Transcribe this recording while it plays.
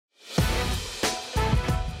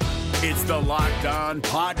It's the Locked On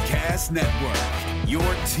Podcast Network, your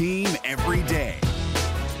team every day.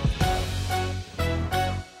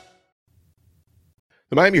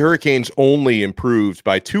 The Miami Hurricanes only improved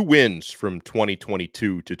by 2 wins from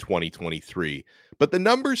 2022 to 2023, but the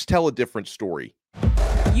numbers tell a different story.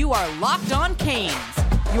 You are Locked On Canes,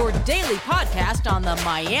 your daily podcast on the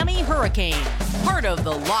Miami Hurricanes, part of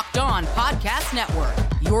the Locked On Podcast Network,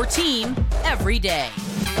 your team every day.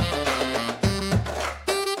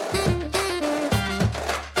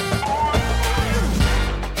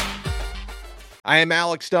 I am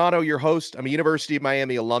Alex Dono, your host. I'm a University of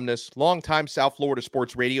Miami alumnus, longtime South Florida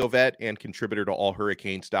sports radio vet, and contributor to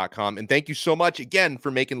allhurricanes.com. And thank you so much again for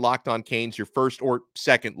making Locked On Canes your first or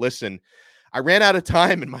second listen. I ran out of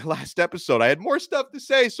time in my last episode. I had more stuff to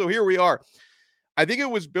say, so here we are. I think it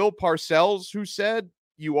was Bill Parcells who said,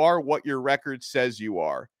 "You are what your record says you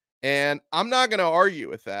are." And I'm not going to argue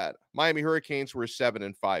with that. Miami Hurricanes were a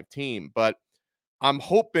 7-5 team, but I'm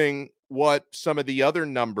hoping what some of the other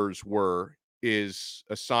numbers were is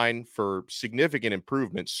a sign for significant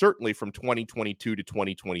improvement, certainly from 2022 to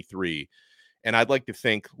 2023. And I'd like to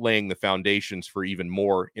think laying the foundations for even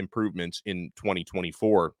more improvements in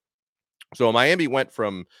 2024. So Miami went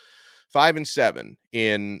from 5-7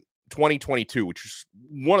 in 2022, which is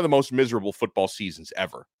one of the most miserable football seasons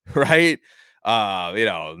ever, right?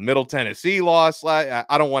 Middle Tennessee loss. I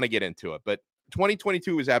don't want to get into it, but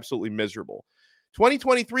 2022 was absolutely miserable.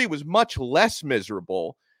 2023 was much less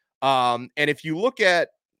miserable. And if you look at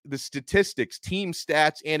the statistics, team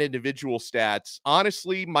stats and individual stats,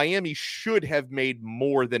 honestly, Miami should have made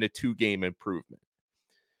more than a 2-game improvement.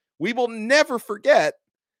 We will never forget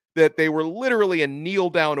that they were literally a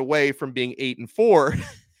kneel down away from being 8-4.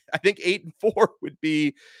 I think 8-4 would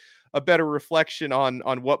be a better reflection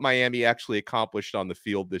on what Miami actually accomplished on the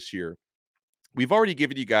field this year. We've already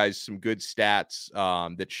given you guys some good stats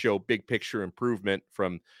that show big picture improvement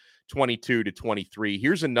from 22 to 23.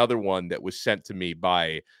 Here's another one that was sent to me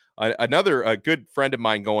by a good friend of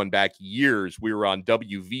mine going back years. We were on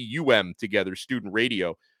WVUM together, student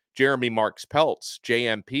radio. Jeremy Marks Peltz,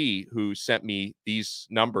 JMP, who sent me these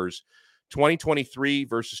numbers. 2023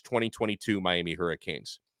 versus 2022 Miami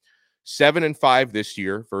Hurricanes. 7-5 this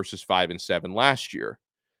year versus 5-7 last year.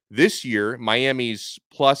 This year, Miami's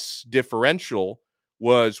plus differential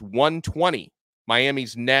was 120.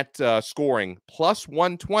 Miami's net scoring plus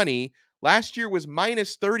 120. Last year was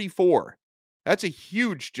minus 34. That's a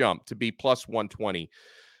huge jump to be plus 120.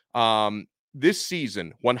 This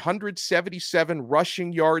season, 177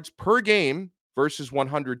 rushing yards per game versus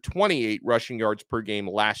 128 rushing yards per game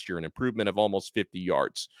last year, an improvement of almost 50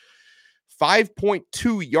 yards.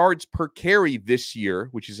 5.2 yards per carry this year,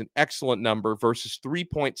 which is an excellent number, versus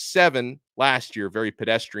 3.7 last year, very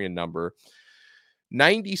pedestrian number.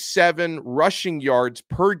 97 rushing yards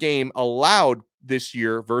per game allowed this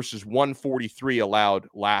year versus 143 allowed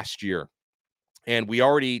last year. And we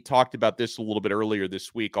already talked about this a little bit earlier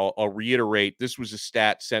this week. I'll reiterate, this was a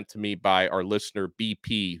stat sent to me by our listener,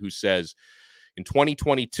 BP, who says in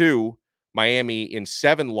 2022, Miami, in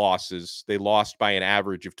 7 losses, they lost by an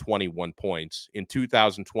average of 21 points. In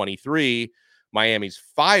 2023, Miami's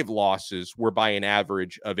 5 losses were by an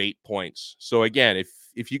average of 8 points. So again,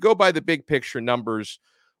 if you go by the big picture numbers,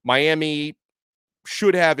 Miami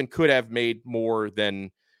should have and could have made more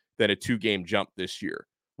than a 2-game jump this year.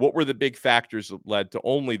 What were the big factors that led to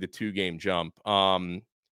only the 2-game jump? I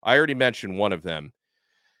already mentioned one of them.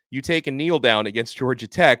 You take a kneel down against Georgia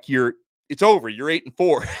Tech, it's over. You're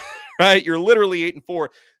 8-4, right? You're literally 8-4.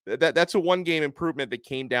 That's a 1-game improvement that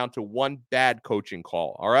came down to one bad coaching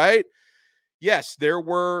call. All right. Yes, there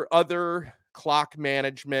were other clock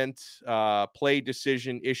management, play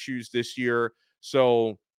decision issues this year.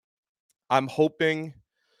 So I'm hoping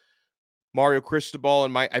Mario Cristobal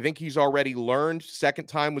I think he's already learned. Second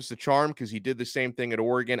time was the charm because he did the same thing at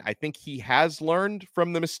Oregon. I think he has learned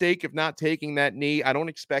from the mistake of not taking that knee. I don't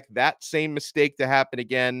expect that same mistake to happen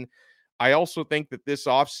again. I also think that this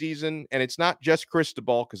offseason, and it's not just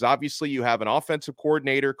Cristobal, because obviously you have an offensive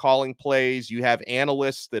coordinator calling plays. You have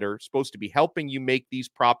analysts that are supposed to be helping you make these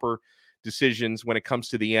proper decisions when it comes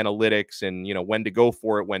to the analytics and, when to go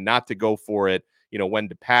for it, when not to go for it, when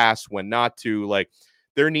to pass, when not to.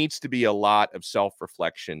 There needs to be a lot of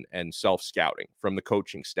self-reflection and self-scouting from the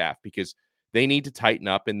coaching staff because they need to tighten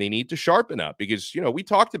up and they need to sharpen up because, we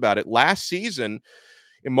talked about it last season.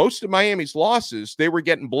 In most of Miami's losses, they were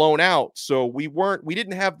getting blown out. So we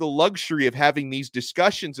didn't have the luxury of having these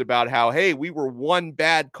discussions about how, hey, we were one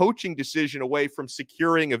bad coaching decision away from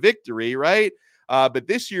securing a victory, right? But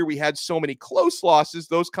this year we had so many close losses,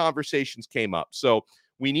 those conversations came up. So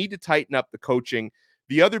we need to tighten up the coaching.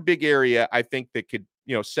 The other big area I think that could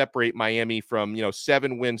separate Miami from,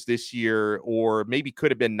 7 wins this year, or maybe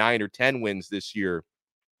could have been 9 or 10 wins this year.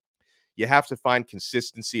 You have to find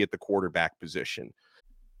consistency at the quarterback position.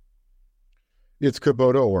 It's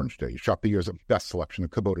Kubota Orange Day. Shop the year's best selection of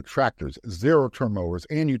Kubota tractors, zero-turn mowers,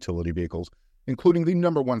 and utility vehicles, including the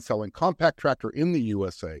 #1 selling compact tractor in the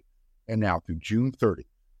USA. And now through June 30,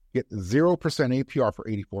 get 0% APR for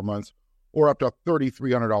 84 months or up to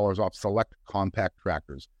 $3,300 off select compact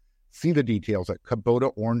tractors. See the details at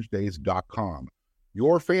KubotaOrangeDays.com.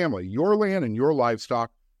 Your family, your land, and your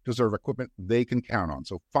livestock deserve equipment they can count on.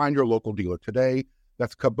 So find your local dealer today.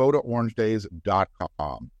 That's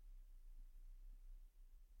KubotaOrangeDays.com.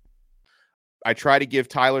 I try to give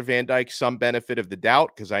Tyler Van Dyke some benefit of the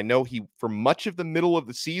doubt because I know he, for much of the middle of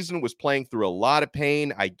the season, was playing through a lot of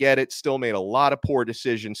pain. I get it. Still made a lot of poor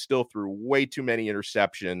decisions. Still threw way too many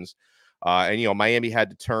interceptions. And Miami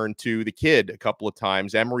had to turn to the kid a couple of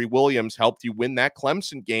times. Emory Williams helped you win that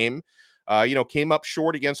Clemson game. Came up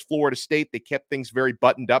short against Florida State. They kept things very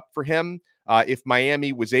buttoned up for him. If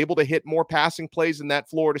Miami was able to hit more passing plays in that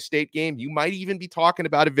Florida State game, you might even be talking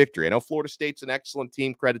about a victory. I know Florida State's an excellent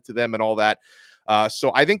team, credit to them and all that.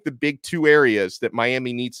 So I think the big 2 areas that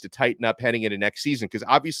Miami needs to tighten up heading into next season, because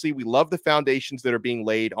obviously we love the foundations that are being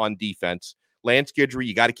laid on defense. Lance Guidry,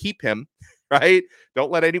 you got to keep him, right?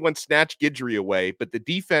 Don't let anyone snatch Guidry away. But the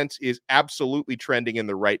defense is absolutely trending in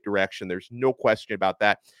the right direction. There's no question about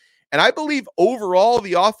that. And I believe overall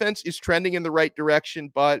the offense is trending in the right direction,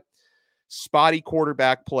 but spotty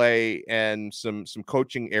quarterback play and some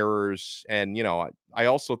coaching errors. And, I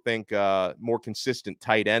also think more consistent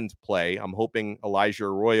tight end play. I'm hoping Elijah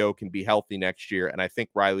Arroyo can be healthy next year. And I think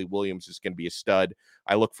Riley Williams is going to be a stud.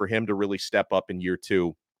 I look for him to really step up in year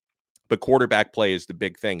 2. But quarterback play is the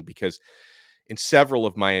big thing, because in several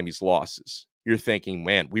of Miami's losses, you're thinking,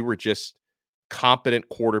 man, we were just competent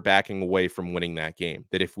quarterbacking away from winning that game.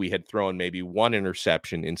 That if we had thrown maybe 1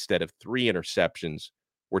 interception instead of 3 interceptions,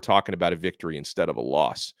 we're talking about a victory instead of a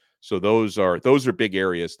loss. So those are big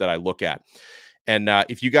areas that I look at. And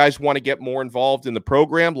if you guys want to get more involved in the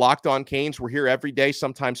program, Locked On Canes, we're here every day,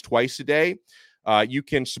 sometimes twice a day. You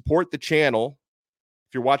can support the channel.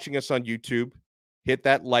 If you're watching us on YouTube, hit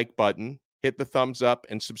that like button, hit the thumbs up,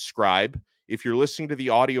 and subscribe. If you're listening to the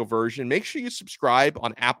audio version, make sure you subscribe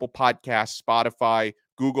on Apple Podcasts, Spotify,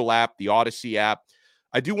 Google app, the Odyssey app.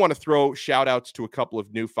 I do want to throw shout outs to a couple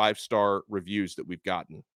of new 5-star reviews that we've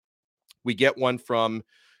gotten. We get one from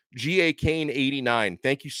G.A. Kane 89.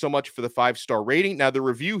 Thank you so much for the 5-star rating. Now, the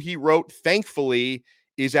review he wrote, thankfully,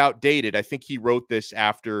 is outdated. I think he wrote this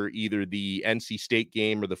after either the NC State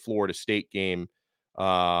game or the Florida State game.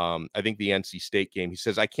 I think the NC State game. He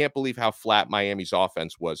says, I can't believe how flat Miami's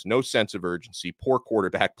offense was. No sense of urgency, poor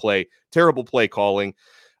quarterback play, terrible play calling.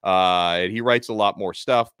 And he writes a lot more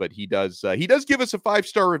stuff, but he does give us a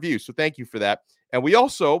 5-star review. So thank you for that. And we got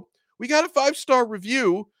a 5-star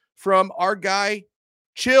review from our guy,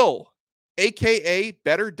 Chill, AKA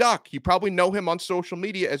Better Duck. You probably know him on social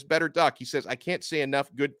media as Better Duck. He says, I can't say enough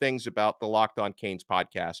good things about the Locked On Canes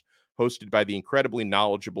podcast, hosted by the incredibly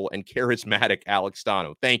knowledgeable and charismatic Alex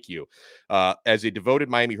Donno. Thank you. As a devoted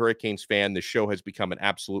Miami Hurricanes fan, the show has become an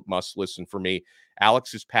absolute must listen for me.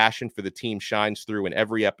 Alex's passion for the team shines through in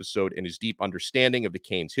every episode, and his deep understanding of the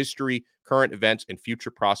Canes' history, current events, and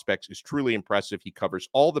future prospects is truly impressive. He covers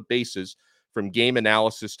all the bases from game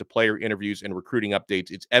analysis to player interviews and recruiting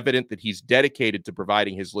updates. It's evident that he's dedicated to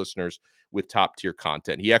providing his listeners with top-tier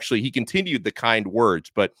content. He continued the kind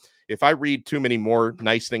words, but if I read too many more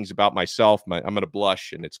nice things about myself, I'm going to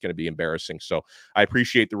blush, and it's going to be embarrassing. So I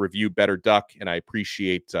appreciate the review, Better Duck, and I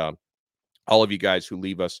appreciate all of you guys who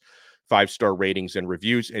leave us 5-star ratings and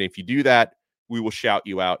reviews. And if you do that, we will shout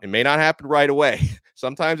you out. It may not happen right away.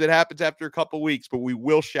 Sometimes it happens after a couple weeks, but we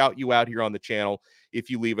will shout you out here on the channel if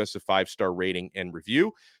you leave us a 5-star rating and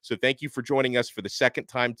review. So thank you for joining us for the second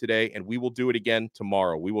time today, and we will do it again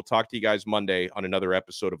tomorrow. We will talk to you guys Monday on another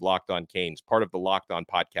episode of Locked On Canes, part of the Locked On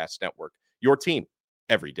Podcast Network, your team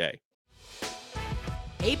every day.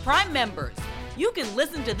 Hey, Prime members, you can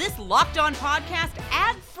listen to this Locked On podcast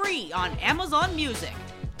ad-free on Amazon Music.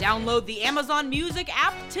 Download the Amazon Music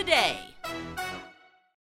app today.